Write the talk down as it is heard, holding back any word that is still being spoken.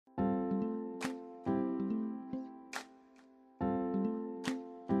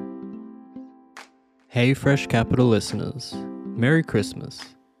Hey Fresh Capital listeners, Merry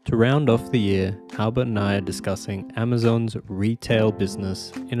Christmas. To round off the year, Albert and I are discussing Amazon's retail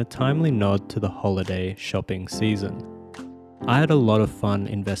business in a timely nod to the holiday shopping season. I had a lot of fun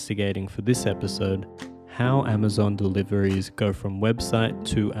investigating for this episode how Amazon deliveries go from website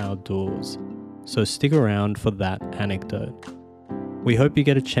to our doors, so stick around for that anecdote. We hope you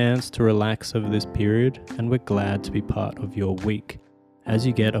get a chance to relax over this period, and we're glad to be part of your week as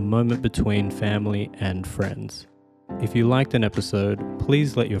you get a moment between family and friends. If you liked an episode,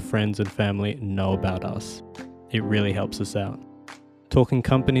 please let your friends and family know about us. It really helps us out. Talking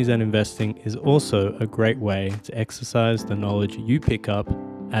companies and investing is also a great way to exercise the knowledge you pick up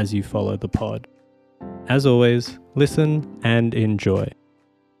as you follow the pod. As always, listen and enjoy.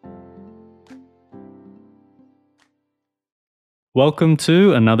 Welcome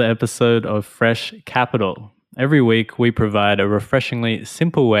to another episode of Fresh Capital. Every week, we provide a refreshingly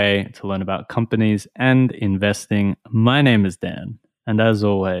simple way to learn about companies and investing. My name is Dan, and as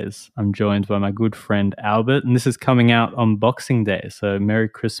always, I'm joined by my good friend Albert, and this is coming out on Boxing Day, so Merry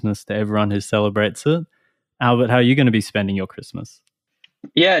Christmas to everyone who celebrates it. Albert, how are you going to be spending your Christmas?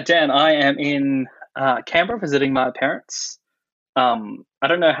 Yeah, Dan, I am in Canberra visiting my parents. I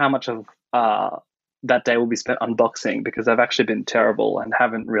don't know how much of that day will be spent unboxing because I've actually been terrible and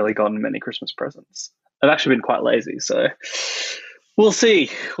haven't really gotten many Christmas presents. I've actually been quite lazy, so we'll see.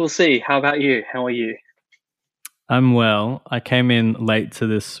 We'll see. How about you? How are you? I'm well. I came in late to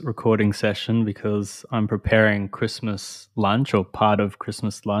this recording session because I'm preparing Christmas lunch or part of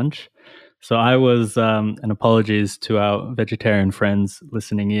Christmas lunch. So I was, and apologies to our vegetarian friends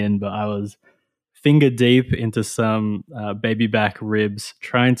listening in, but I was finger deep into some baby back ribs,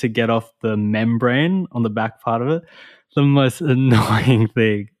 trying to get off the membrane on the back part of it. The most annoying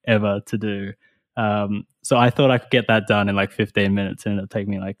thing ever to do. So I thought I could get that done in like 15 minutes and it'll take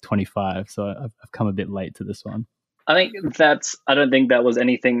me like 25. So I've come a bit late to this one. I don't think that was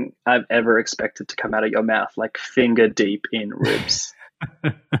anything I've ever expected to come out of your mouth, like finger deep in ribs.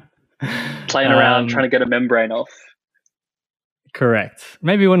 Playing around, trying to get a membrane off. Correct.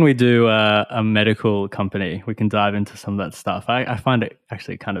 Maybe when we do a medical company, we can dive into some of that stuff. I find it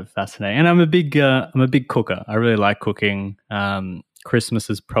actually kind of fascinating, and I'm a big cooker. I really like cooking. Christmas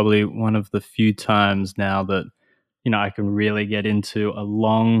is probably one of the few times now that I can really get into a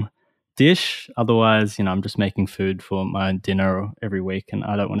long dish. Otherwise, I'm just making food for my dinner every week, and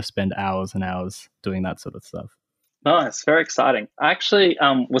I don't want to spend hours and hours doing that sort of stuff. Nice, very exciting. I actually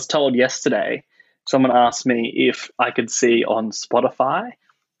was told yesterday, someone asked me if I could see on Spotify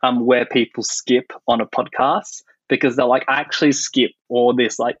where people skip on a podcast because they're like, I actually skip all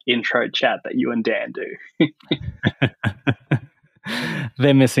this like intro chat that you and Dan do.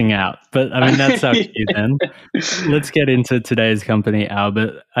 They're missing out. But I mean, that's up to you then. Let's get into today's company,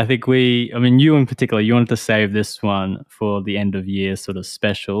 Albert. I think you in particular, you wanted to save this one for the end of year sort of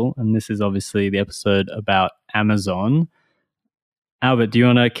special. And this is obviously the episode about Amazon. Albert, do you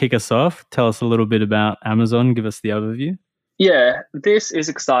want to kick us off? Tell us a little bit about Amazon. Give us the overview. Yeah, this is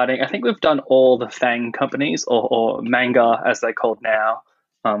exciting. I think we've done all the FANG companies or manga as they're called now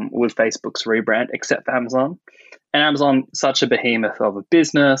with Facebook's rebrand, except for Amazon. And Amazon, such a behemoth of a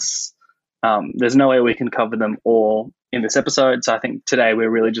business. There's no way we can cover them all in this episode. So I think today we're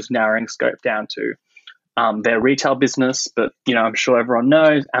really just narrowing scope down to their retail business. But, I'm sure everyone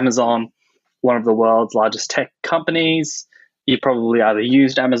knows Amazon, one of the world's largest tech companies. You probably either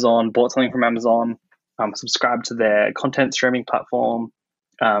used Amazon, bought something from Amazon, subscribed to their content streaming platform,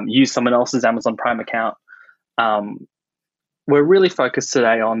 used someone else's Amazon Prime account. We're really focused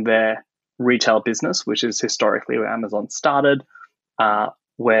today on their retail business, which is historically where Amazon started,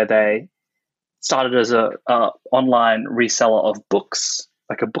 where they started as a online reseller of books,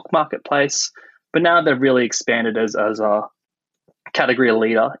 like a book marketplace, but now they've really expanded as a category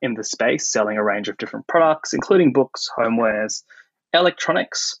leader in the space, selling a range of different products, including books, homewares,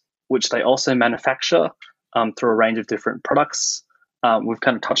 electronics, which they also manufacture through a range of different products. We've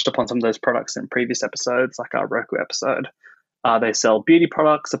kind of touched upon some of those products in previous episodes, like our Roku episode. They sell beauty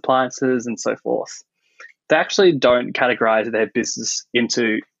products, appliances, and so forth. They actually don't categorize their business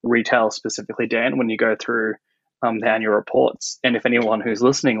into retail specifically, Dan, when you go through the annual reports. And if anyone who's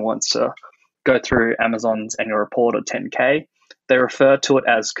listening wants to go through Amazon's annual report or 10K, they refer to it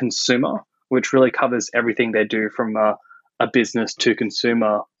as consumer, which really covers everything they do from a business to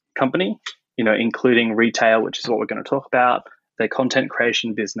consumer company, including retail, which is what we're going to talk about, their content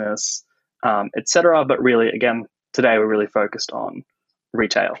creation business, etc. But really, again, today we're really focused on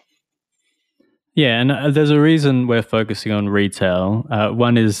retail. Yeah, and there's a reason we're focusing on retail.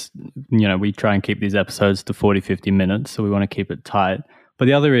 One is, we try and keep these episodes to 40, 50 minutes, so we want to keep it tight. But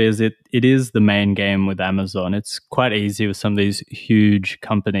the other is it is the main game with Amazon. It's quite easy with some of these huge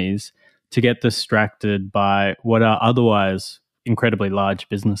companies to get distracted by what are otherwise incredibly large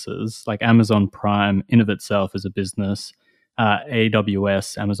businesses. Like Amazon Prime in of itself is a business.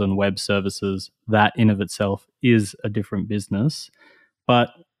 AWS, Amazon Web Services, that in of itself is a different business. But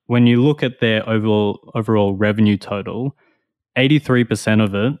when you look at their overall revenue total, 83%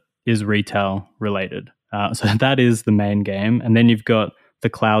 of it is retail related. So that is the main game. And then you've got the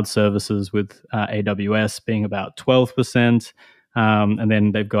cloud services with AWS being about 12%. And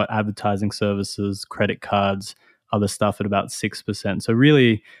then they've got advertising services, credit cards, other stuff at about 6%. So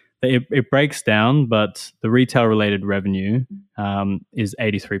really, it breaks down, but the retail related revenue is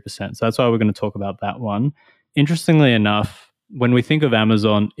 83%. So that's why we're going to talk about that one. Interestingly enough, when we think of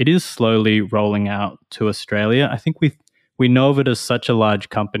Amazon, it is slowly rolling out to Australia. I think we know of it as such a large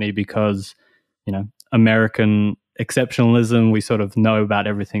company because, American exceptionalism, we sort of know about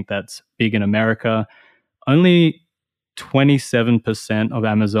everything that's big in America. Only 27% of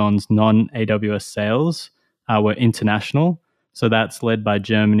Amazon's non-AWS sales were international. So that's led by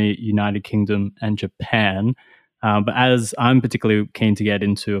Germany, United Kingdom, and Japan. But as I'm particularly keen to get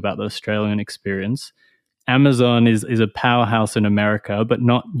into about the Australian experience, Amazon is a powerhouse in America, but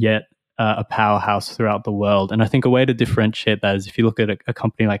not yet a powerhouse throughout the world. And I think a way to differentiate that is if you look at a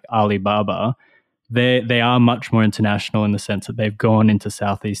company like Alibaba, they are much more international in the sense that they've gone into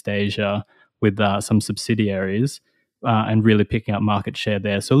Southeast Asia with some subsidiaries and really picking up market share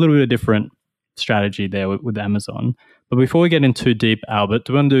there. So a little bit of different strategy there with Amazon. But before we get in too deep, Albert,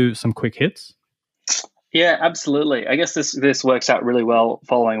 do you want to do some quick hits? Yeah, absolutely. I guess this works out really well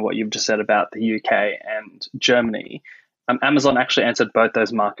following what you've just said about the UK and Germany. Amazon actually entered both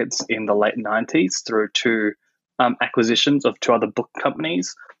those markets in the late 90s through two acquisitions of two other book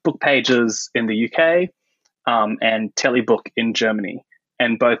companies, BookPages in the UK and Telebook in Germany.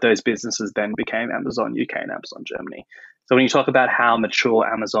 And both those businesses then became Amazon UK and Amazon Germany. So when you talk about how mature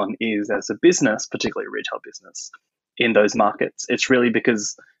Amazon is as a business, particularly a retail business in those markets, it's really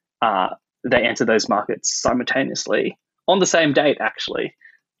because they entered those markets simultaneously on the same date, actually,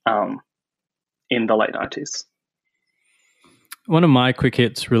 in the late 90s. One of my quick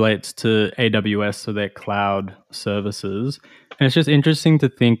hits relates to AWS, so their cloud services. And it's just interesting to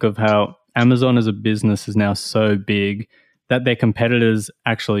think of how Amazon as a business is now so big that their competitors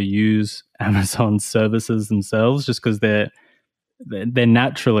actually use Amazon services themselves just because they're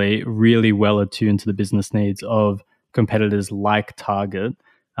naturally really well attuned to the business needs of competitors like Target,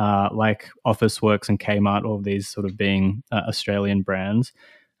 like Officeworks and Kmart, all of these sort of being Australian brands.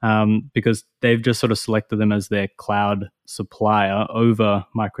 Because they've just sort of selected them as their cloud supplier over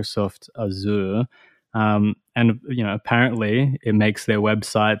Microsoft Azure. And, apparently it makes their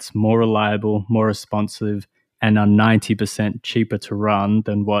websites more reliable, more responsive, and are 90% cheaper to run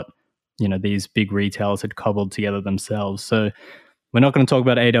than what, these big retailers had cobbled together themselves. So we're not going to talk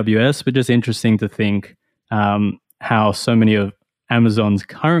about AWS, but just interesting to think how so many of Amazon's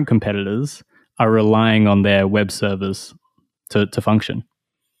current competitors are relying on their web servers to function.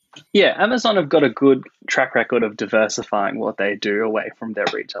 Yeah, Amazon have got a good track record of diversifying what they do away from their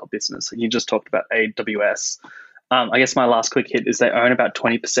retail business. You just talked about AWS. I guess my last quick hit is they own about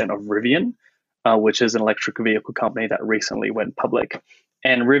 20% of Rivian, which is an electric vehicle company that recently went public.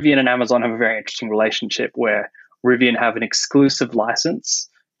 And Rivian and Amazon have a very interesting relationship where Rivian have an exclusive license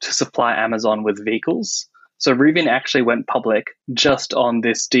to supply Amazon with vehicles. So Rivian actually went public just on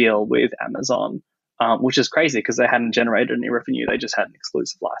this deal with Amazon. Which is crazy because they hadn't generated any revenue. They just had an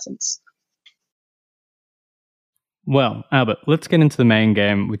exclusive license. Well, Albert, let's get into the main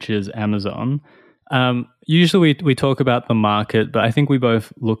game, which is Amazon. Usually we talk about the market, but I think we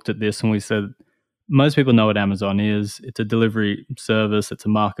both looked at this and we said most people know what Amazon is. It's a delivery service. It's a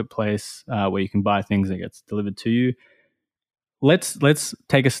marketplace where you can buy things and it gets delivered to you. Let's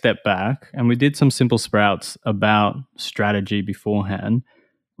take a step back, and we did some simple sprouts about strategy beforehand.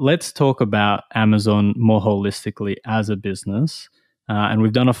 Let's talk about Amazon more holistically as a business, and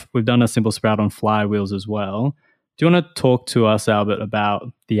we've done a simple sprout on flywheels as well. Do you want to talk to us, Albert,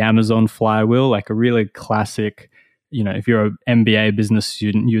 about the Amazon flywheel, like a really classic? If you're an MBA business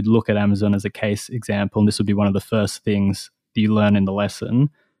student, you'd look at Amazon as a case example, and this would be one of the first things that you learn in the lesson.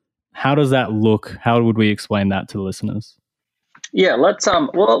 How does that look? How would we explain that to the listeners? Yeah, let's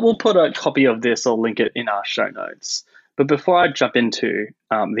we'll put a copy of this or link it in our show notes. But before I jump into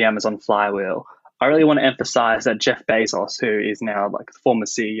the Amazon flywheel, I really want to emphasize that Jeff Bezos, who is now like the former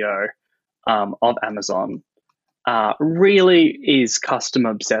CEO of Amazon, really is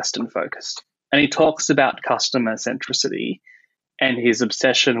customer obsessed and focused. And he talks about customer centricity and his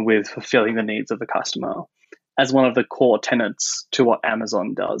obsession with fulfilling the needs of the customer. as one of the core tenets to what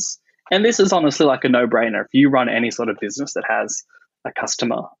Amazon does. And this is honestly like a no-brainer. If you run any sort of business that has a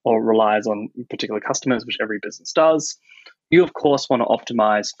customer or relies on particular customers, which every business does, you of course want to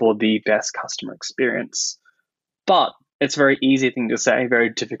optimize for the best customer experience. But it's a very easy thing to say, very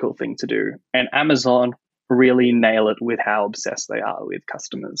difficult thing to do. And Amazon really nail it with how obsessed they are with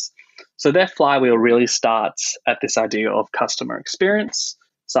customers. So their flywheel really starts at this idea of customer experience.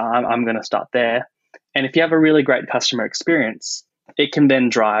 So I'm going to start there. And if you have a really great customer experience, it can then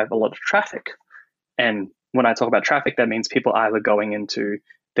drive a lot of traffic. And when I talk about traffic, that means people either going into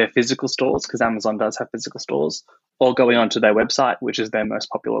their physical stores, because Amazon does have physical stores, or going onto their website, which is their most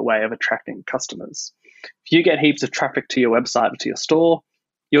popular way of attracting customers. If you get heaps of traffic to your website or to your store,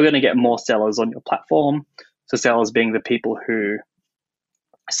 you're going to get more sellers on your platform. So sellers being the people who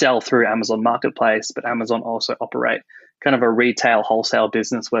sell through Amazon Marketplace, but Amazon also operate kind of a retail wholesale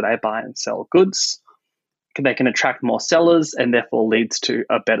business where they buy and sell goods. They can attract more sellers and therefore leads to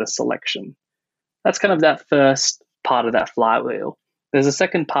a better selection. That's kind of that first part of that flywheel. There's a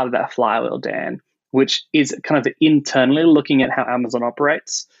second part of that flywheel, Dan, which is kind of internally looking at how Amazon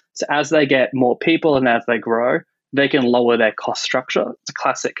operates. So as they get more people and as they grow, they can lower their cost structure. It's a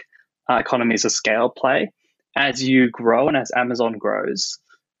classic economies of scale play. As you grow and as Amazon grows,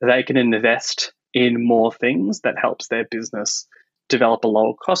 they can invest in more things that helps their business develop a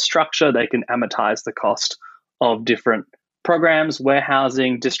lower cost structure. They can amortize the cost of different programs,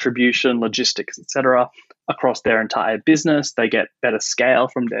 warehousing, distribution, logistics, etc., across their entire business. They get better scale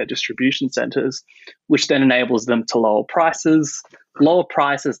from their distribution centers, which then enables them to lower prices. Lower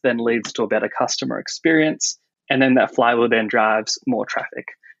prices then leads to a better customer experience, and then that flywheel then drives more traffic.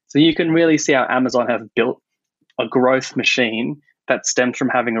 So you can really see how Amazon have built a growth machine that stems from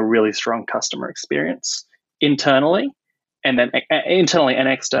having a really strong customer experience internally and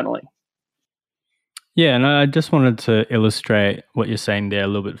externally. Yeah, and I just wanted to illustrate what you're saying there a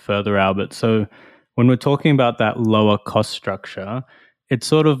little bit further, Albert. So when we're talking about that lower cost structure, it's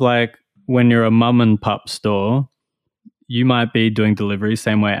sort of like when you're a mum and pup store, you might be doing delivery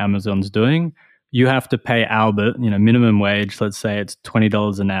same way Amazon's doing. You have to pay Albert, minimum wage, let's say it's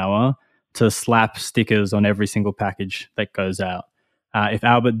 $20 an hour, to slap stickers on every single package that goes out. If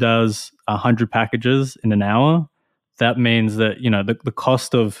Albert does 100 packages in an hour, that means that the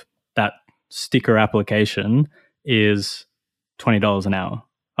cost of that sticker application is $20 an hour,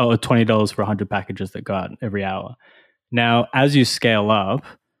 or $20 for 100 packages that go out every hour. Now, as you scale up,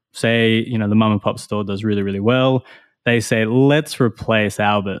 say the mom and pop store does really, really well. They say, let's replace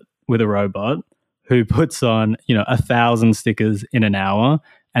Albert with a robot who puts on 1,000 stickers in an hour,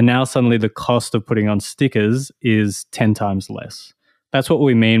 and now suddenly the cost of putting on stickers is 10 times less. That's what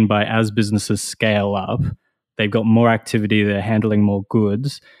we mean by as businesses scale up, they've got more activity, they're handling more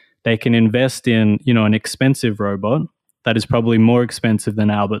goods. They can invest in, an expensive robot that is probably more expensive than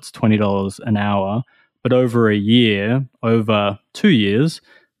Albert's $20 an hour. But over a year, over 2 years,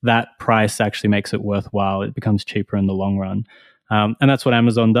 that price actually makes it worthwhile. It becomes cheaper in the long run. And that's what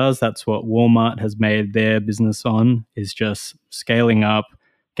Amazon does. That's what Walmart has made their business on, is just scaling up,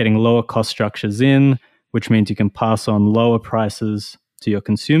 getting lower cost structures in, which means you can pass on lower prices to your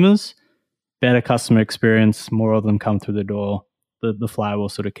consumers, better customer experience, more of them come through the door. The flywheel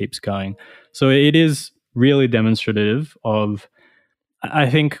sort of keeps going. So it is really demonstrative of, I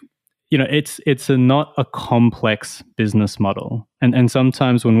think, it's not a complex business model. And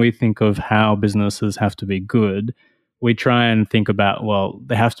sometimes when we think of how businesses have to be good, we try and think about, well,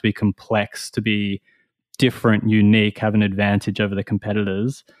 they have to be complex to be different, unique, have an advantage over the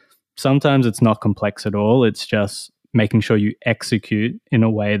competitors. Sometimes it's not complex at all. It's just making sure you execute in a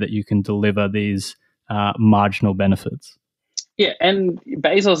way that you can deliver these marginal benefits. Yeah, and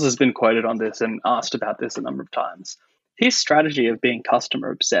Bezos has been quoted on this and asked about this a number of times. His strategy of being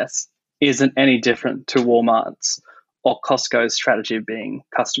customer obsessed isn't any different to Walmart's or Costco's strategy of being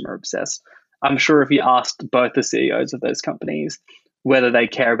customer obsessed. I'm sure if you asked both the CEOs of those companies whether they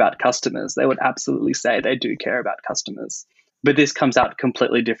care about customers, they would absolutely say they do care about customers. But this comes out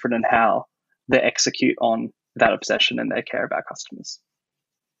completely different in how they execute on that obsession and they care about customers.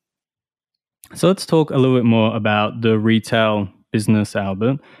 So let's talk a little bit more about the retail business,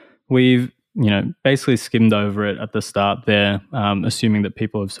 Albert. We've, basically skimmed over it at the start there, assuming that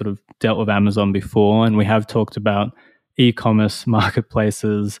people have sort of dealt with Amazon before. And we have talked about e-commerce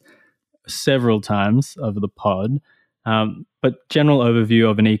marketplaces several times over the pod. But general overview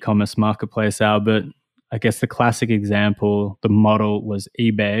of an e-commerce marketplace, Albert, I guess the classic example, the model was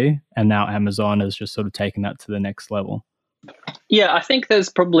eBay, and now Amazon has just sort of taken that to the next level. Yeah, I think there's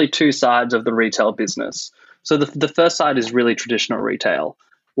probably two sides of the retail business. So the first side is really traditional retail.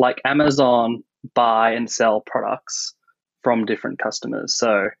 Like Amazon buy and sell products from different customers.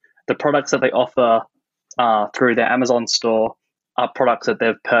 So the products that they offer through their Amazon store are products that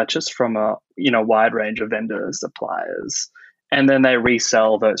they've purchased from a wide range of vendors, suppliers, and then they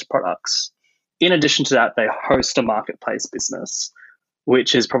resell those products. In addition to that, they host a marketplace business,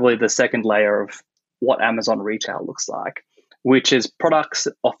 which is probably the second layer of what Amazon retail looks like, which is products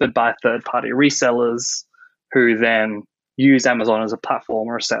offered by third-party resellers who then use Amazon as a platform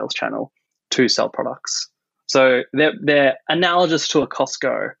or a sales channel to sell products. So they're analogous to a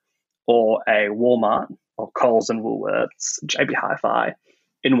Costco or a Walmart or Coles and Woolworths, JB Hi-Fi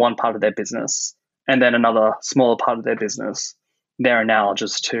in one part of their business, and then another smaller part of their business, they're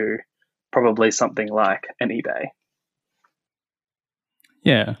analogous to probably something like an eBay.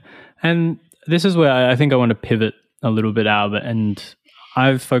 Yeah. And this is where I think I want to pivot a little bit, Albert. And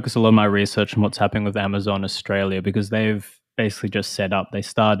I've focused a lot of my research on what's happening with Amazon Australia, because they've basically just set up.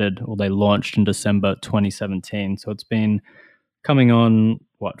 They launched in December 2017. So it's been coming on,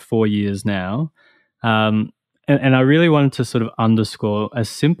 4 years now. And I really wanted to sort of underscore, as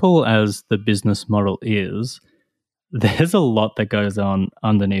simple as the business model is, there's a lot that goes on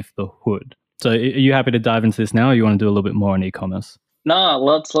underneath the hood. So are you happy to dive into this now, or you want to do a little bit more on e-commerce? No,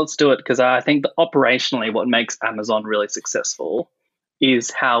 let's do it, because I think that operationally what makes Amazon really successful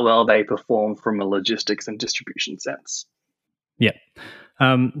is how well they perform from a logistics and distribution sense. Yeah.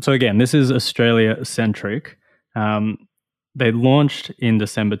 So again, this is Australia centric. They launched in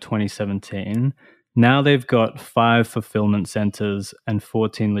December 2017. Now they've got 5 fulfillment centers and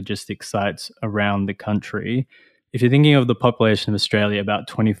 14 logistics sites around the country. If you're thinking of the population of Australia, about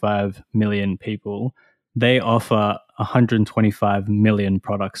 25 million people, they offer 125 million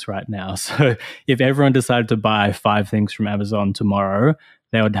products right now. So if everyone decided to buy 5 things from Amazon tomorrow,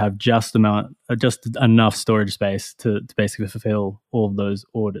 they would have just enough storage space to basically fulfill all of those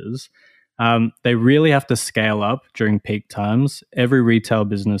orders. They really have to scale up during peak times. Every retail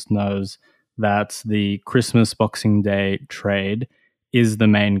business knows that the Christmas Boxing Day trade is the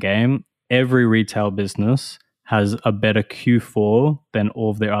main game. Every retail business has a better Q4 than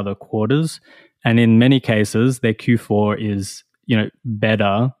all of their other quarters. And in many cases, their Q4 is,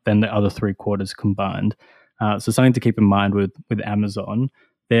 better than the other 3 quarters combined. So something to keep in mind with Amazon.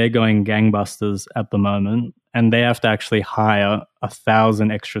 They're going gangbusters at the moment, and they have to actually hire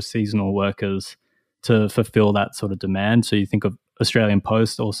 1,000 extra seasonal workers to fulfill that sort of demand. So you think of Australian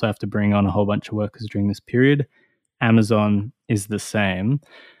Post also have to bring on a whole bunch of workers during this period. Amazon is the same.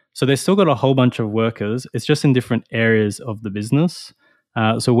 So they've still got a whole bunch of workers. It's just in different areas of the business.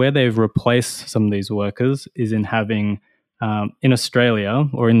 So where they've replaced some of these workers is in having, in Australia,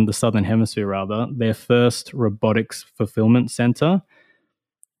 or in the Southern Hemisphere rather, their first robotics fulfillment center.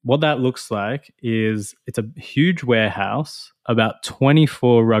 What that looks like is it's a huge warehouse, about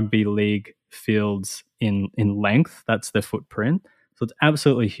 24 rugby league fields in length. That's their footprint. So it's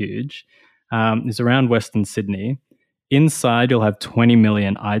absolutely huge. It's around Western Sydney. Inside, you'll have 20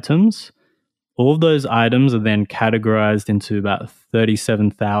 million items. All of those items are then categorized into about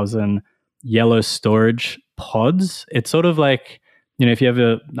 37,000 yellow storage pods. It's sort of like, if you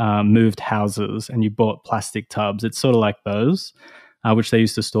ever moved houses and you bought plastic tubs, it's sort of like those, which they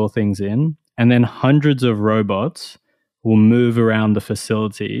used to store things in. And then hundreds of robots will move around the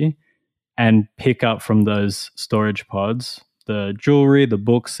facility and pick up from those storage pods the jewelry, the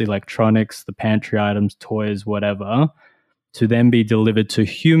books, the electronics, the pantry items, toys, whatever, to then be delivered to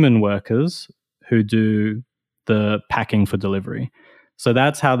human workers who do the packing for delivery. So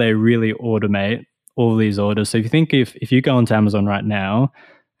that's how they really automate all these orders. So if you think if you go onto Amazon right now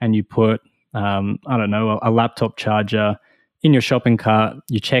and you put, a laptop charger in your shopping cart,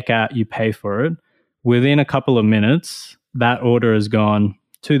 you check out, you pay for it, within a couple of minutes, that order has gone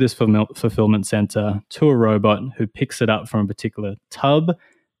to this fulfillment center, to a robot who picks it up from a particular tub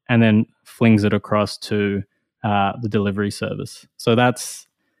and then flings it across to the delivery service. So that's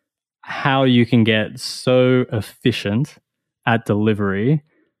how you can get so efficient at delivery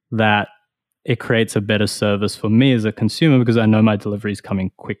that it creates a better service for me as a consumer, because I know my delivery is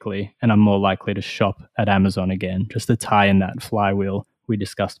coming quickly and I'm more likely to shop at Amazon again, just to tie in that flywheel we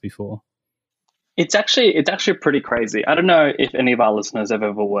discussed before. It's actually pretty crazy. I don't know if any of our listeners have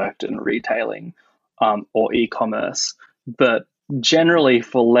ever worked in retailing or e-commerce, but generally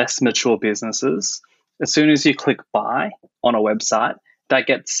for less mature businesses, as soon as you click buy on a website, that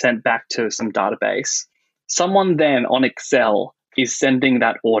gets sent back to some database. Someone then on Excel is sending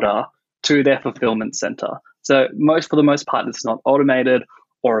that order to their fulfillment center. So for the most part, it's not automated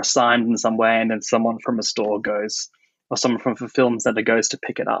or assigned in some way, and then someone from a store goes, or someone from a fulfillment center goes to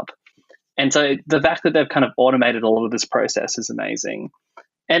pick it up. And so the fact that they've kind of automated all of this process is amazing.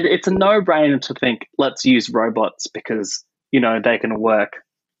 And it's a no-brainer to think, let's use robots because, they can work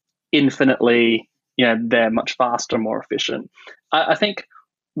infinitely, they're much faster, more efficient. I think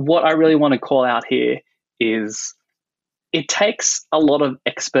what I really want to call out here is it takes a lot of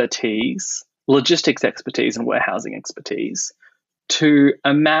expertise, logistics expertise and warehousing expertise to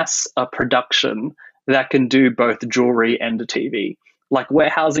amass a production that can do both jewelry and a TV. Like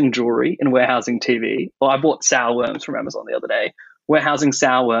warehousing jewelry and warehousing TV. Well, I bought sour worms from Amazon the other day. Warehousing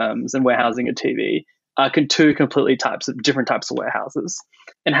sour worms and warehousing a TV are two completely different types of warehouses.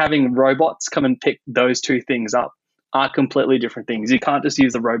 And having robots come and pick those two things up are completely different things. You can't just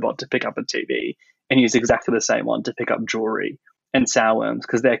use a robot to pick up a TV and use exactly the same one to pick up jewelry and sour worms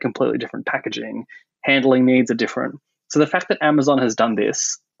because they're completely different packaging. Handling needs are different. So the fact that Amazon has done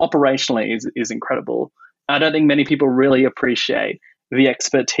this operationally is incredible. I don't think many people really appreciate the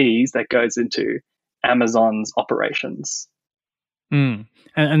expertise that goes into Amazon's operations.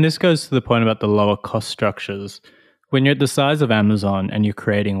 And this goes to the point about the lower cost structures. When you're at the size of Amazon and you're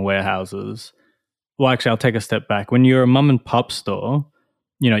creating warehouses, well, actually, I'll take a step back. When you're a mom and pop store,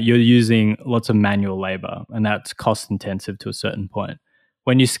 you're using lots of manual labor, and that's cost intensive to a certain point.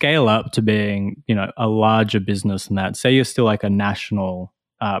 When you scale up to being, a larger business than that, say you're still like a national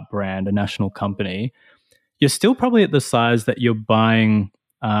brand, a national company, you're still probably at the size that you're buying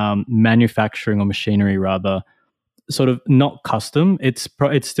manufacturing or machinery rather, sort of not custom. It's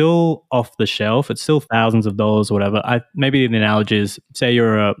still off the shelf. It's still thousands of dollars or whatever. Maybe the analogy is, say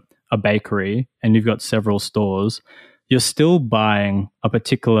you're a bakery and you've got several stores, you're still buying a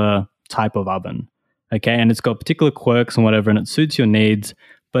particular type of oven, okay? And it's got particular quirks and whatever, and it suits your needs,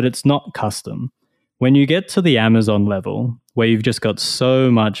 but it's not custom. When you get to the Amazon level, where you've just got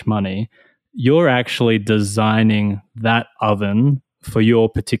so much money, you're actually designing that oven for your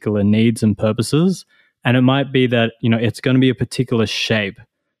particular needs and purposes. And it might be that, it's going to be a particular shape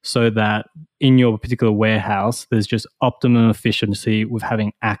so that in your particular warehouse, there's just optimum efficiency with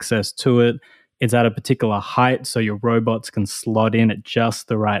having access to it. It's at a particular height, so your robots can slot in at just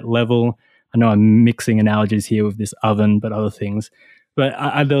the right level. I know I'm mixing analogies here with this oven, but other things. But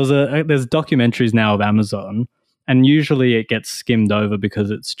there's documentaries now of Amazon, and usually it gets skimmed over because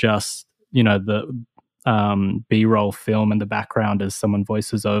it's just, the B-roll film and the background as someone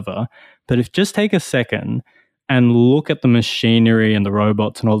voices over. But if just take a second and look at the machinery and the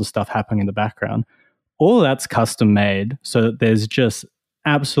robots and all the stuff happening in the background, all that's custom made so that there's just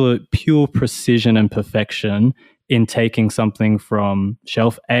absolute pure precision and perfection in taking something from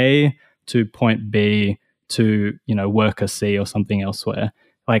shelf A to point B to, worker C or something elsewhere.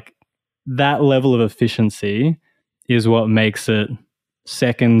 Like that level of efficiency is what makes it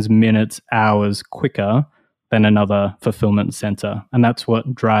seconds, minutes, hours quicker than another fulfillment center. And that's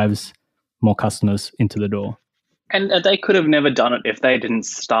what drives more customers into the door. And they could have never done it if they didn't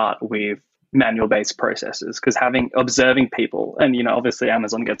start with manual-based processes, because observing people, and obviously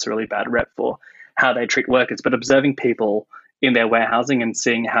Amazon gets a really bad rep for how they treat workers, but observing people in their warehousing and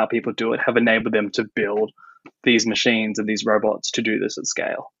seeing how people do it have enabled them to build these machines and these robots to do this at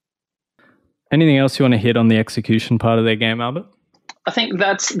scale. Anything else you want to hit on the execution part of their game, Albert? I think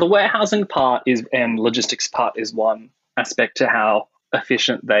that's the warehousing part and logistics part is one aspect to how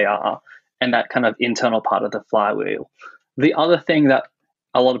efficient they are, and that kind of internal part of the flywheel. The other thing that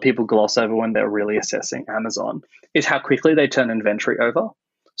a lot of people gloss over when they're really assessing Amazon is how quickly they turn inventory over.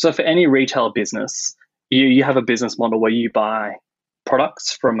 So for any retail business, you have a business model where you buy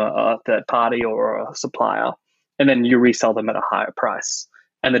products from a third party or a supplier, and then you resell them at a higher price.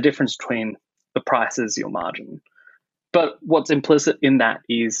 And the difference between the price is your margin. But what's implicit in that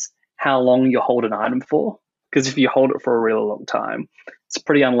is how long you hold an item for. Because if you hold it for a really long time, it's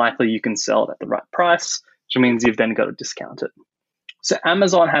pretty unlikely you can sell it at the right price, which means you've then got to discount it. So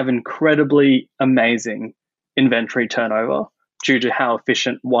Amazon have incredibly amazing inventory turnover due to how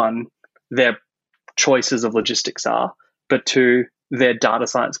efficient, one, their choices of logistics are, but two, their data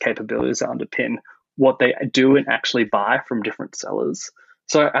science capabilities underpin what they do and actually buy from different sellers.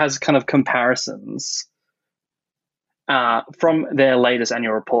 So as kind of comparisons, from their latest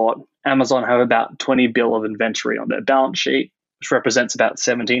annual report, Amazon have about 20 bill of inventory on their balance sheet, which represents about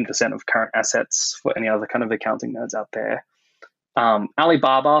 17% of current assets for any other kind of accounting nerds out there.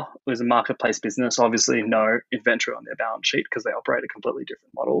 Alibaba was a marketplace business, obviously no inventory on their balance sheet because they operate a completely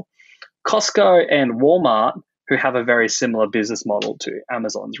different model. Costco and Walmart, who have a very similar business model to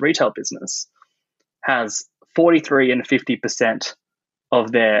Amazon's retail business, has 43 and 50%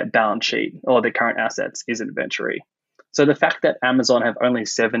 of their balance sheet or their current assets is inventory. So the fact that Amazon have only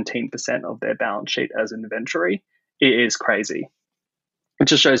 17% of their balance sheet as inventory is crazy. It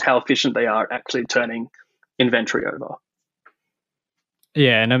just shows how efficient they are at actually turning inventory over.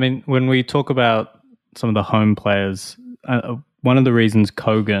 Yeah, and I mean, when we talk about some of the home players, one of the reasons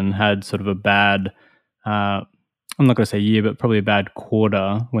Kogan had sort of a bad, I'm not going to say year, but probably a bad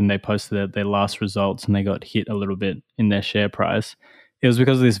quarter when they posted their last results and they got hit a little bit in their share price, it was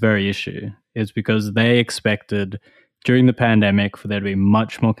because of this very issue. It's because they expected during the pandemic for there to be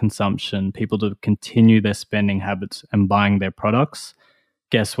much more consumption, people to continue their spending habits and buying their products.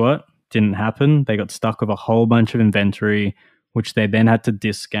 Guess what? Didn't happen. They got stuck with a whole bunch of inventory, which they then had to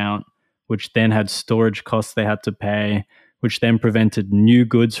discount, which then had storage costs they had to pay, which then prevented new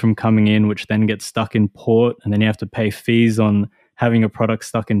goods from coming in, which then get stuck in port. And then you have to pay fees on having a product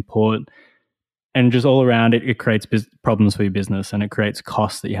stuck in port. And just all around it, it creates problems for your business and it creates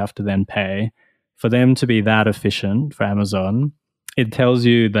costs that you have to then pay. For them to be that efficient for Amazon, it tells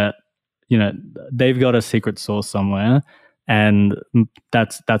you that, you know, they've got a secret sauce somewhere, and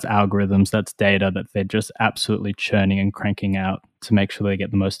that's algorithms, that's data that they're just absolutely churning and cranking out to make sure they get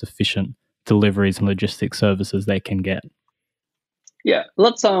the most efficient deliveries and logistics services they can get. Yeah,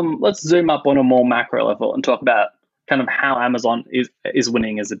 let's zoom up on a more macro level and talk about kind of how Amazon is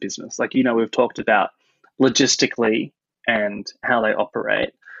winning as a business. Like, we've talked about logistically and how they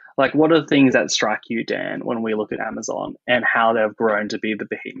operate. Like, what are the things that strike you, Dan, when we look at Amazon and how they've grown to be the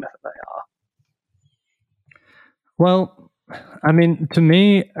behemoth that they are? Well, I mean, to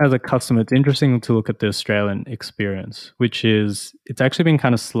me as a customer, it's interesting to look at the Australian experience, which is it's actually been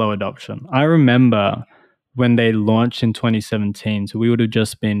kind of slow adoption. I remember when they launched in 2017, so we would have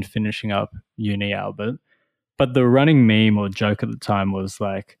just been finishing up uni, Albert. But the running meme or joke at the time was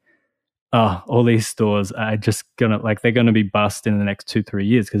like, oh, all these stores are just gonna like they're gonna be bust in the next 2-3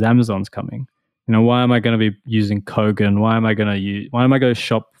 years because Amazon's coming. Why am I going to be using Kogan? Why am I going to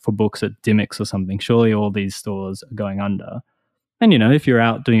shop for books at Dimmicks or something? Surely all these stores are going under. And if you're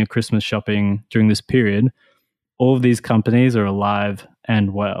out doing a Christmas shopping during this period, all of these companies are alive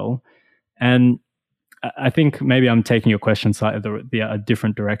and well. And I think maybe I'm taking your question slightly a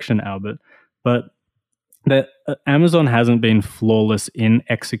different direction, Albert, but that Amazon hasn't been flawless in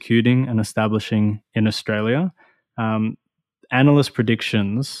executing and establishing in Australia. Analyst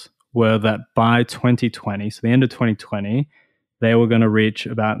predictions were that by 2020, so the end of 2020, they were going to reach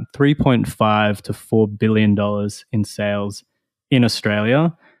about 3.5 to $4 billion in sales in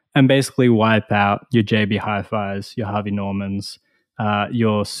Australia and basically wipe out your JB Hi-Fis, your Harvey Normans,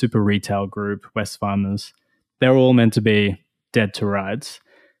 your Super Retail Group, Wesfarmers. They're all meant to be dead to rights.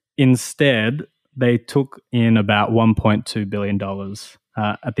 Instead, they took in about $1.2 billion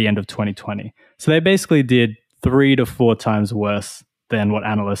at the end of 2020. So they basically did 3 to 4 times worse than what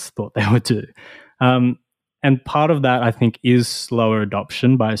analysts thought they would do. And part of that, I think, is slower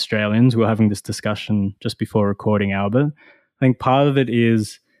adoption by Australians. We were having this discussion just before recording, Albert. I think part of it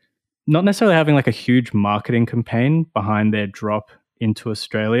is not necessarily having like a huge marketing campaign behind their drop into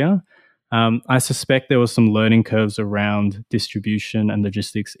Australia. I suspect there was some learning curves around distribution and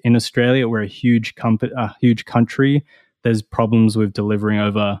logistics in Australia. We're a huge country. There's problems with delivering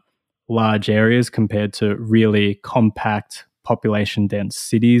over large areas compared to really compact, population-dense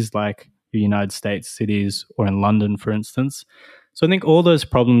cities like the United States cities or in London, for instance. So I think all those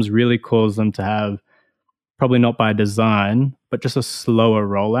problems really cause them to have, probably not by design, but just a slower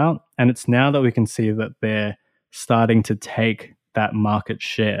rollout. And it's now that we can see that they're starting to take that market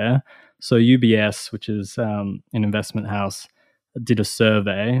share. So UBS, which is an investment house, did a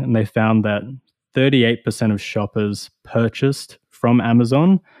survey and they found that 38% of shoppers purchased from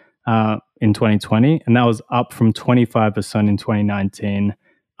Amazon in 2020, and that was up from 25% in 2019,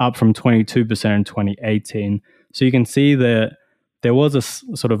 up from 22% in 2018. So you can see that there was a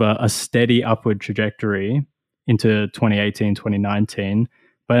sort of a steady upward trajectory into 2018, 2019,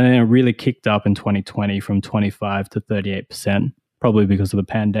 but then it really kicked up in 2020 from 25 to 38%, probably because of the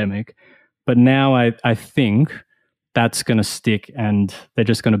pandemic. But now I think that's going to stick and they're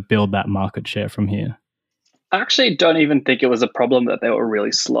just going to build that market share from here. I actually don't even think it was a problem that they were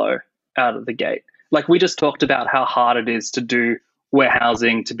really slow out of the gate. Like, we just talked about how hard it is to do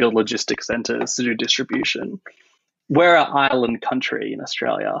warehousing, to build logistics centers, to do distribution. We're an island country in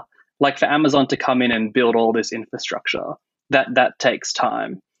Australia. Like, for Amazon to come in and build all this infrastructure, that takes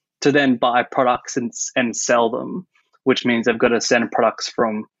time. To then buy products and sell them, which means they've got to send products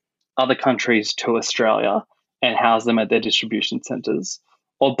from other countries to Australia and house them at their distribution centers,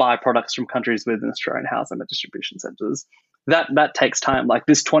 or buy products from countries within Australia and house them at distribution centers. That takes time. Like,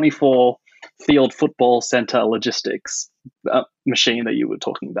 this 24 field football center logistics machine that you were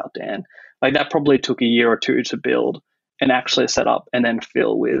talking about, Dan, like, that probably took a year or two to build and actually set up and then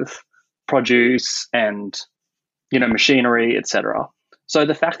fill with produce and machinery, etc. So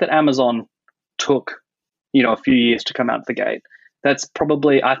the fact that Amazon took a few years to come out of the gate, That's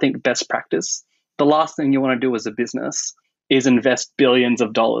probably, I think, best practice. The last thing you want to do as a business is invest billions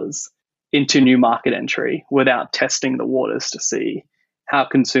of dollars into new market entry without testing the waters to see how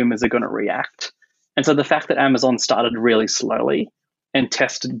consumers are going to react. And so the fact that Amazon started really slowly and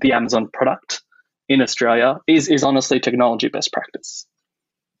tested the Amazon product in Australia is honestly technology best practice.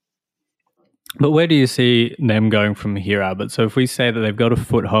 But where do you see them going from here, Albert? So if we say that they've got a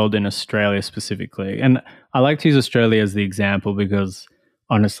foothold in Australia specifically, and I like to use Australia as the example because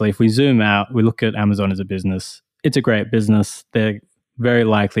honestly, if we zoom out, we look at Amazon as a business, it's a great business. They're very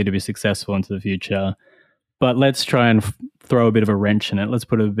likely to be successful into the future. But let's try and throw a bit of a wrench in it. Let's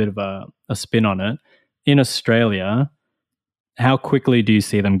put a bit of a spin on it. In Australia, how quickly do you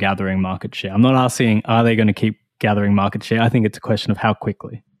see them gathering market share? I'm not asking, are they going to keep gathering market share? I think it's a question of how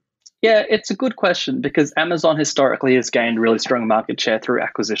quickly. Yeah, it's a good question because Amazon historically has gained really strong market share through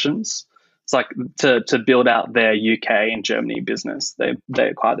acquisitions. It's like to build out their UK and Germany business, they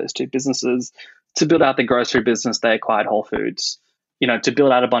acquired those two businesses. To build out the grocery business, they acquired Whole Foods. To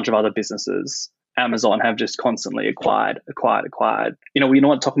build out a bunch of other businesses, Amazon have just constantly acquired. We're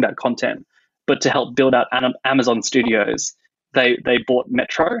not talking about content, but to help build out Amazon Studios, they bought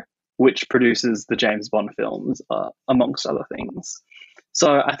Metro, which produces the James Bond films, amongst other things.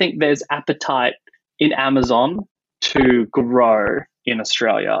 So I think there's appetite in Amazon to grow in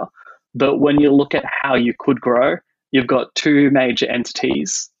Australia. But when you look at how you could grow, you've got two major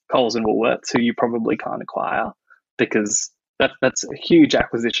entities, Coles and Woolworths, who you probably can't acquire because that's huge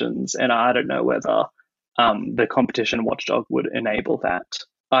acquisitions. And I don't know whether the competition watchdog would enable that.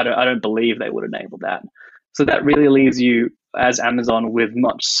 I don't believe they would enable that. So that really leaves you as Amazon with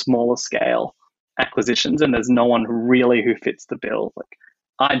much smaller scale acquisitions, and there's no one really who fits the bill.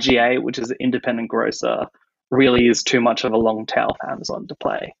 Like IGA, which is an independent grocer, really is too much of a long tail for Amazon to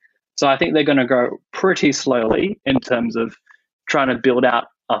play. So I think they're going to go pretty slowly in terms of trying to build out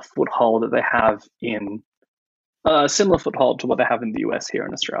a foothold that they have in a similar foothold to what they have in the US here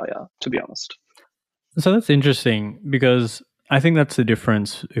in Australia, to be honest. So that's interesting because I think that's the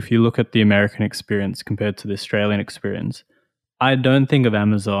difference if you look at the American experience compared to the Australian experience. I don't think of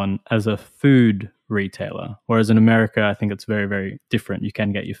Amazon as a food retailer, whereas in America, I think it's very, very different. You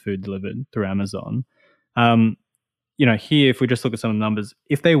can get your food delivered through Amazon. Here, if we just look at some of the numbers,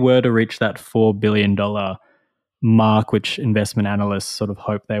 if they were to reach that $4 billion mark, which investment analysts sort of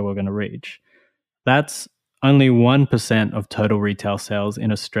hoped they were going to reach, that's only 1% of total retail sales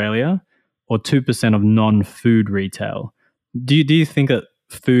in Australia or 2% of non-food retail. Do you think that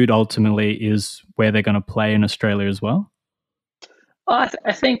food ultimately is where they're going to play in Australia as well? I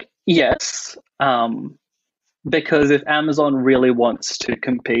think yes, because if Amazon really wants to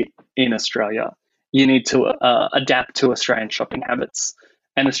compete in Australia, you need to adapt to Australian shopping habits.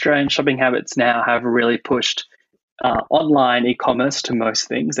 And Australian shopping habits now have really pushed online e-commerce to most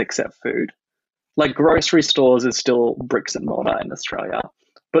things except food. Like grocery stores is still bricks and mortar in Australia.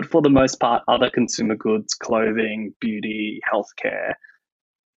 But for the most part, other consumer goods, clothing, beauty, healthcare,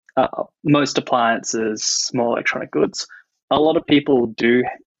 most appliances, small electronic goods, a lot of people do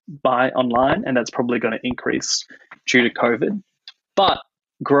buy online, and that's probably going to increase due to COVID. But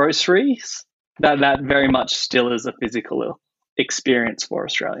groceries, that very much still is a physical experience for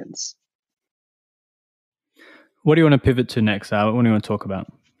Australians. What do you want to pivot to next, Albert? What do you want to talk about?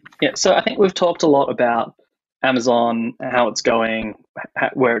 Yeah, so I think we've talked a lot about Amazon, how it's going,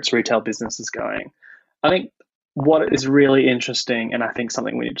 where its retail business is going. I think what is really interesting, and I think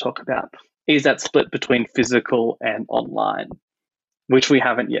something we need to talk about, is that split between physical and online, which we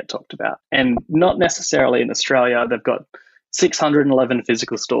haven't yet talked about. And not necessarily in Australia. They've got 611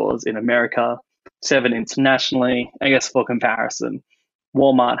 physical stores in America, 7 internationally. I guess for comparison,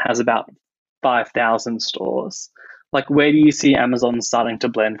 Walmart has about 5,000 stores. Like, where do you see Amazon starting to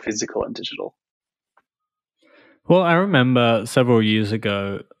blend physical and digital? Well, I remember several years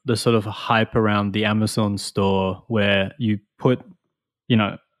ago, the sort of hype around the Amazon store where you put,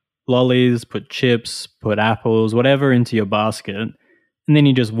 lollies, put chips, put apples, whatever into your basket, and then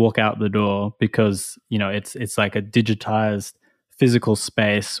you just walk out the door because, it's like a digitized physical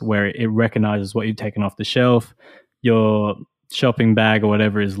space where it recognizes what you've taken off the shelf. Your shopping bag or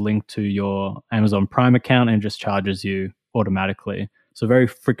whatever is linked to your Amazon Prime account and just charges you automatically. So very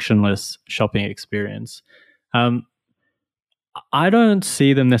frictionless shopping experience. I don't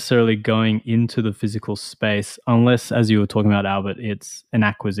see them necessarily going into the physical space unless, as you were talking about, Albert, it's an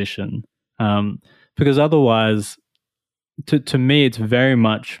acquisition. Because otherwise, to me, it's very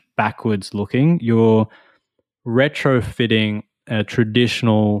much backwards looking. You're retrofitting a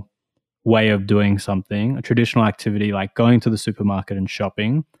traditional way of doing something, a traditional activity like going to the supermarket and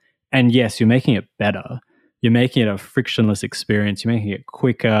shopping. And yes, you're making it better. You're making it a frictionless experience. You're making it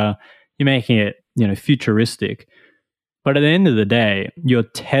quicker. You're making it, futuristic. But at the end of the day, you're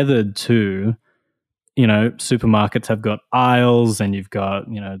tethered to, supermarkets have got aisles, and you've got,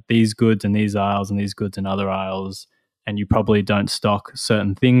 these goods in these aisles and these goods in other aisles. And you probably don't stock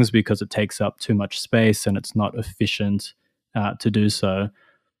certain things because it takes up too much space and it's not efficient to do so.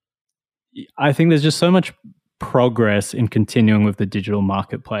 I think there's just so much progress in continuing with the digital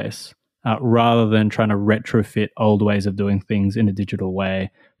marketplace rather than trying to retrofit old ways of doing things in a digital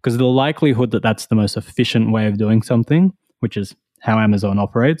way. Because the likelihood that that's the most efficient way of doing something, which is how Amazon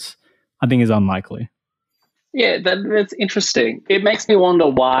operates, I think is unlikely. Yeah, that's interesting. It makes me wonder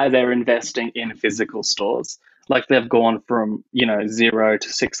why they're investing in physical stores. Like they've gone from, 0 to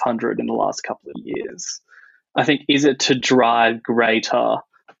 600 in the last couple of years. I think, is it to drive greater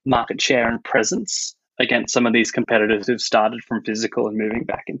market share and presence against some of these competitors who've started from physical and moving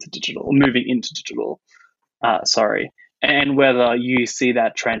into digital? Sorry. And whether you see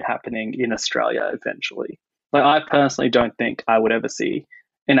that trend happening in Australia eventually. Like, I personally don't think I would ever see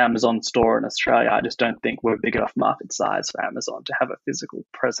an Amazon store in Australia. I just don't think we're big enough market size for Amazon to have a physical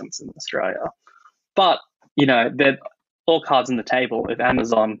presence in Australia. But, they're all cards on the table. If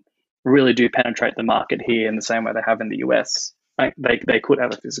Amazon really do penetrate the market here in the same way they have in the US, they could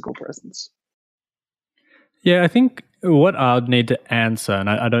have a physical presence. Yeah, I think what I'd need to answer, and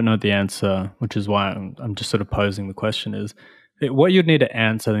I don't know the answer, which is why I'm just sort of posing the question, is what you'd need to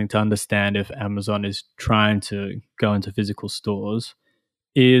answer, I think, to understand if Amazon is trying to go into physical stores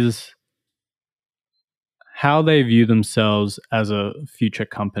is how they view themselves as a future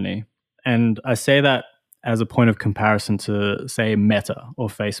company. And I say that as a point of comparison to, say, Meta or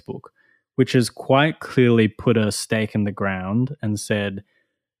Facebook, which has quite clearly put a stake in the ground and said,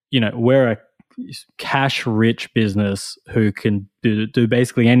 we're a cash-rich business who can do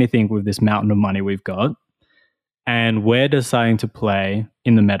basically anything with this mountain of money we've got. And we're deciding to play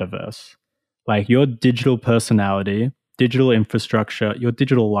in the metaverse. Like, your digital personality, digital infrastructure, your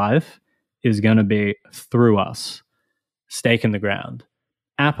digital life is going to be through us. Stake in the ground.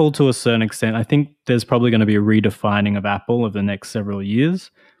 Apple, to a certain extent, I think there's probably going to be a redefining of Apple over the next several years,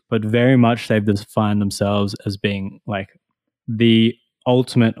 but very much they've defined themselves as being like the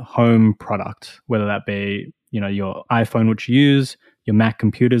ultimate home product, whether that be, your iPhone, which you use, your Mac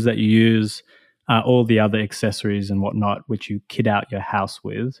computers that you use, all the other accessories and whatnot, which you kit out your house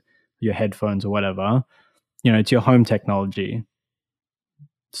with, your headphones or whatever, it's your home technology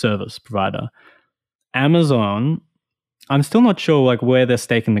service provider. Amazon, I'm still not sure like where their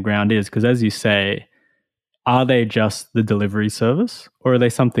stake in the ground is, because as you say, are they just the delivery service or are they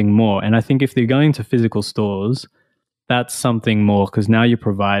something more? And I think if they're going to physical stores, that's something more, because now you're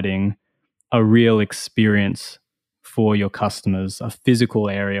providing a real experience for your customers, a physical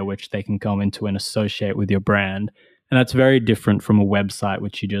area which they can come into and associate with your brand. And that's very different from a website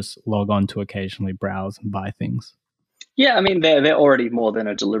which you just log on to occasionally browse and buy things. Yeah, I mean, they're already more than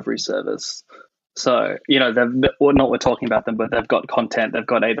a delivery service. So, we're talking about them, but they've got content, they've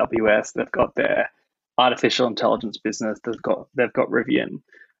got AWS, they've got their artificial intelligence business, they've got Rivian.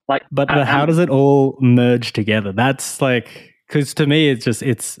 But how does it all merge together? That's like, because to me,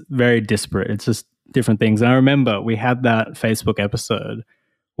 it's very disparate. It's just different things. And I remember we had that Facebook episode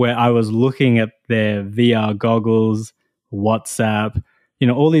where I was looking at their VR goggles, WhatsApp,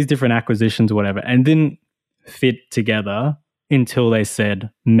 all these different acquisitions or whatever, and didn't fit together until they said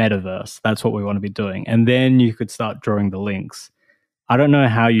metaverse. That's what we want to be doing. And then you could start drawing the links. I don't know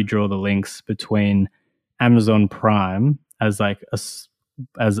how you draw the links between Amazon Prime as like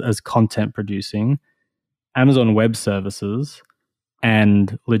as content producing, Amazon Web Services,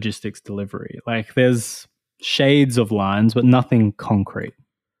 and logistics delivery. Like, there's shades of lines, but nothing concrete.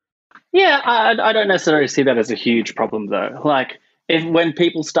 Yeah, I don't necessarily see that as a huge problem, though. Like, when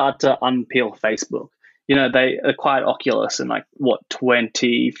people start to unpeel Facebook, they acquired Oculus in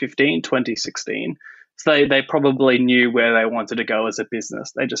 2015, 2016. So they probably knew where they wanted to go as a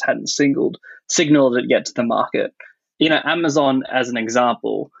business. They just hadn't signaled it yet to the market. Amazon, as an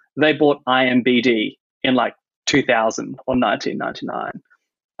example, they bought IMBD in 2000 or 1999.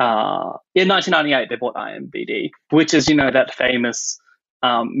 In 1998, they bought IMBD, which is, that famous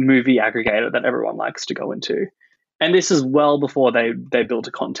movie aggregator that everyone likes to go into. And this is well before they built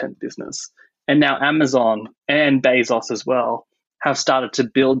a content business. And now Amazon and Bezos as well have started to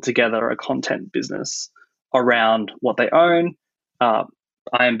build together a content business around what they own,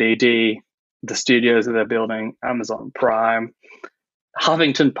 IMBD, the studios that they're building, Amazon Prime,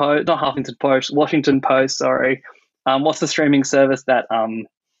 Washington Post, sorry. What's the streaming service that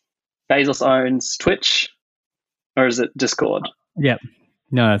Bezos owns? Twitch? Or is it Discord? Yeah.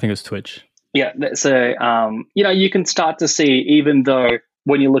 No, I think it's Twitch. Yeah, so you can start to see, even though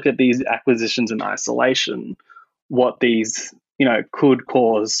when you look at these acquisitions in isolation, what these could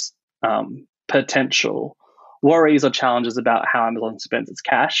cause potential worries or challenges about how Amazon spends its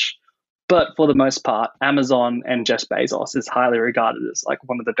cash. But for the most part, Amazon and Jeff Bezos is highly regarded as like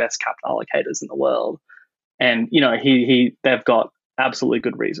one of the best capital allocators in the world, and they've got absolutely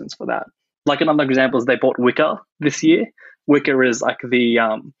good reasons for that. Like another example is they bought Wickr this year. Wickr is like the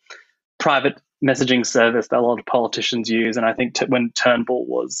private messaging service that a lot of politicians use. And I think when Turnbull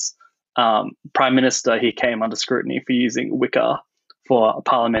was prime minister, he came under scrutiny for using Wickr for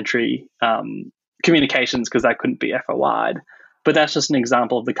parliamentary communications because that couldn't be FOI'd. But that's just an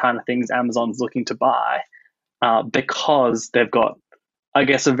example of the kind of things Amazon's looking to buy because they've got, I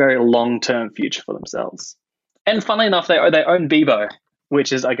guess, a very long-term future for themselves. And funnily enough, they own Bebo,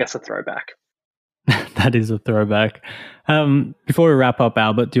 which is, I guess, a throwback. That is a throwback. Before we wrap up,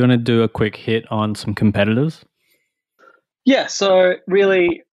 Albert, do you want to do a quick hit on some competitors? Yeah, so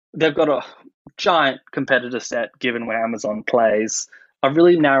really, they've got a giant competitor set given where Amazon plays. I've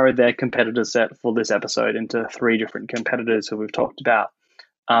really narrowed their competitor set for this episode into 3 different competitors who we've talked about.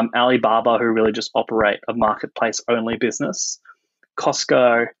 Alibaba, who really just operate a marketplace-only business.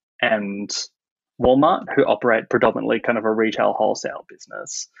 Costco and Walmart, who operate predominantly kind of a retail wholesale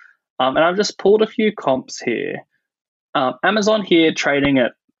business. And I've just pulled a few comps here. Amazon here trading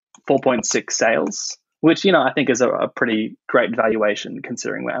at 4.6 sales, which, I think is a pretty great valuation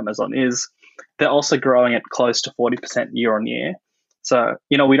considering where Amazon is. They're also growing at close to 40% year on year. So,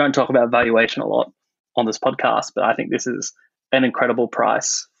 we don't talk about valuation a lot on this podcast, but I think this is an incredible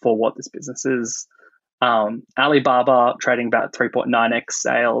price for what this business is. Alibaba trading about 3.9x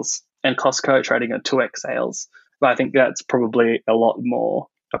sales and Costco trading at 2x sales. But I think that's probably a lot more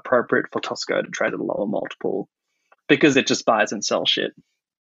appropriate for Costco to trade at a lower multiple because it just buys and sells shit.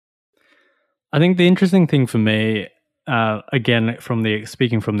 I think the interesting thing for me, again,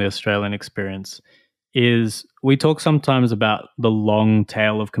 speaking from the Australian experience, is we talk sometimes about the long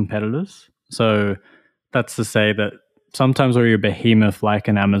tail of competitors. So that's to say that sometimes where you're a behemoth like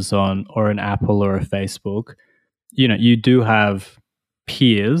an Amazon or an Apple or a Facebook, you do have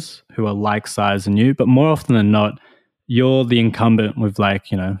peers who are like size than you, but more often than not, you're the incumbent with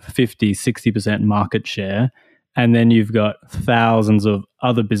 50, 60% market share. And then you've got thousands of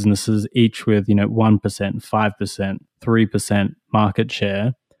other businesses, each with, 1%, 5%, 3% market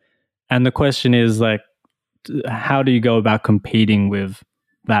share. And the question is how do you go about competing with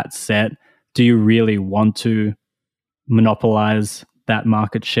that set? Do you really want to monopolize that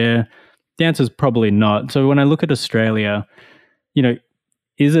market share? The answer is probably not. So when I look at Australia,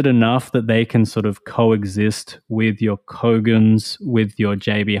 is it enough that they can sort of coexist with your Kogans, with your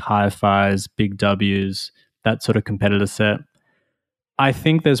JB Hi-Fis, Big Ws, that sort of competitor set? I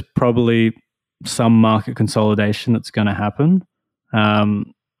think there's probably some market consolidation that's going to happen.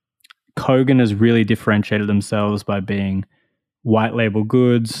 Kogan has really differentiated themselves by being white label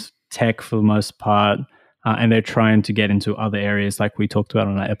goods, tech for the most part, and they're trying to get into other areas like we talked about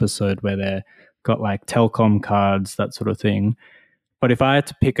on our episode where they've got like telecom cards, that sort of thing. But if I had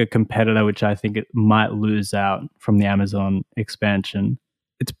to pick a competitor which I think it might lose out from the Amazon expansion,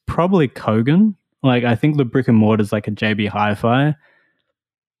 it's probably Kogan. I think the brick and mortar is like a JB Hi-Fi.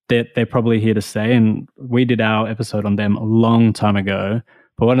 They're probably here to stay, and we did our episode on them a long time ago.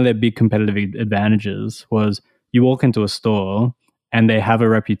 But one of their big competitive advantages was you walk into a store and they have a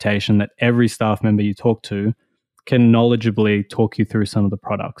reputation that every staff member you talk to can knowledgeably talk you through some of the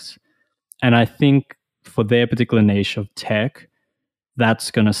products. And I think for their particular niche of tech, that's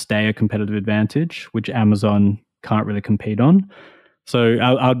going to stay a competitive advantage, which Amazon can't really compete on. So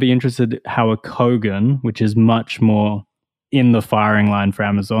I'd be interested how a Kogan, which is much more in the firing line for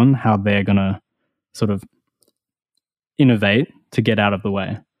Amazon, how they're going to sort of innovate to get out of the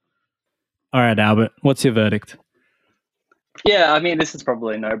way. All right, Albert, what's your verdict? Yeah, I mean, this is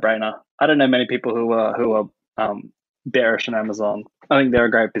probably a no-brainer. I don't know many people who are bearish on Amazon. I think they're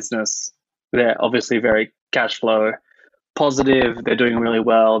a great business. They're obviously very cash flow positive. They're doing really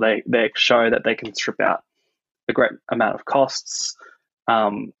well. They show that they can strip out a great amount of costs.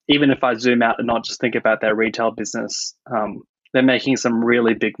 Even if I zoom out and not just think about their retail business, they're making some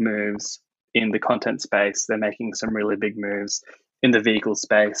really big moves in the content space. They're making some really big moves in the vehicle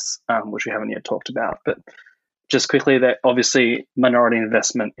space, which we haven't yet talked about. But just quickly, they're obviously minority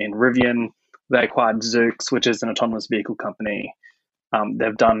investment in Rivian. They acquired Zoox, which is an autonomous vehicle company.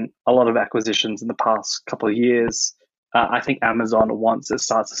 They've done a lot of acquisitions in the past couple of years. I think Amazon, once it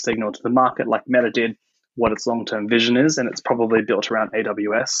starts to signal to the market like Meta did, what its long-term vision is, and it's probably built around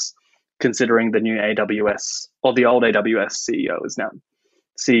AWS, considering the new AWS or the old AWS CEO is now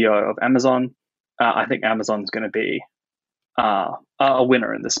CEO of Amazon. I think Amazon's going to be a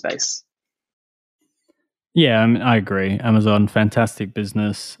winner in this space. Yeah, I agree. Amazon, fantastic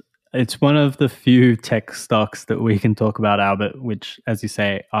business. It's one of the few tech stocks that we can talk about, Albert, which, as you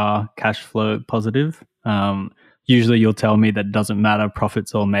say, are cash flow positive. Usually you'll tell me that doesn't matter,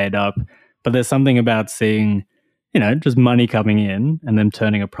 profits all made up. But there's something about seeing, just money coming in and then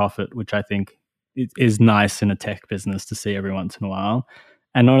turning a profit, which I think is nice in a tech business to see every once in a while.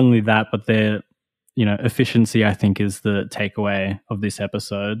 And not only that, but their, efficiency, I think, is the takeaway of this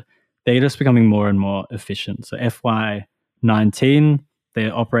episode. They're just becoming more and more efficient. So FY19,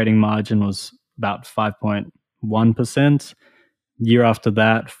 their operating margin was about 5.1%. Year after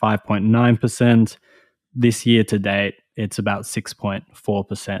that, 5.9%. This year to date, it's about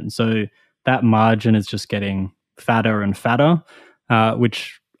 6.4%. So that margin is just getting fatter and fatter,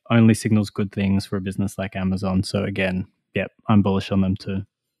 which only signals good things for a business like Amazon. So again, I'm bullish on them too.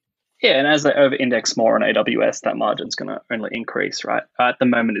 Yeah, and as they over-index more on AWS, that margin's going to only increase, right? At the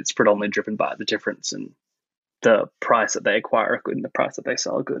moment, it's predominantly driven by the difference in the price that they acquire a good and the price that they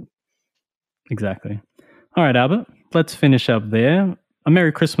sell a good. Exactly. All right, Albert, let's finish up there. A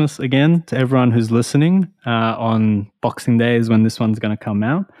Merry Christmas again to everyone who's listening on Boxing Day is when this one's going to come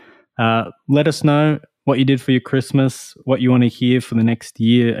out. Let us know what you did for your Christmas, what you want to hear for the next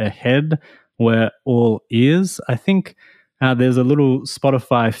year ahead. We're all ears. I think there's a little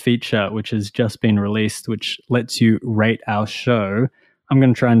Spotify feature which has just been released, which lets you rate our show. I'm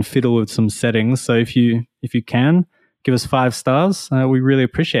going to try and fiddle with some settings. So if you can, give us 5 stars. We really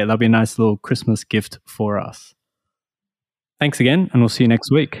appreciate it. That'll be a nice little Christmas gift for us. Thanks again, and we'll see you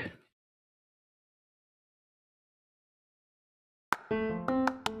next week.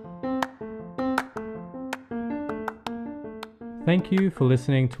 Thank you for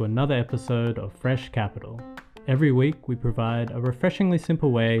listening to another episode of Fresh Capital. Every week, we provide a refreshingly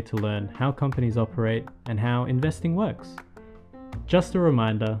simple way to learn how companies operate and how investing works. Just a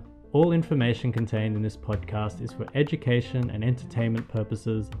reminder, all information contained in this podcast is for education and entertainment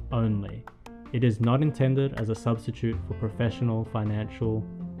purposes only. It is not intended as a substitute for professional, financial,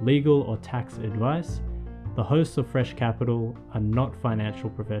 legal, or tax advice. The hosts of Fresh Capital are not financial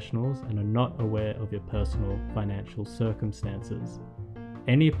professionals and are not aware of your personal financial circumstances.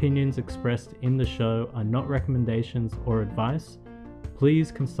 Any opinions expressed in the show are not recommendations or advice. Please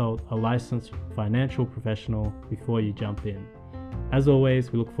consult a licensed financial professional before you jump in. As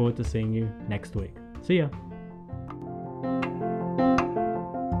always, we look forward to seeing you next week. See ya!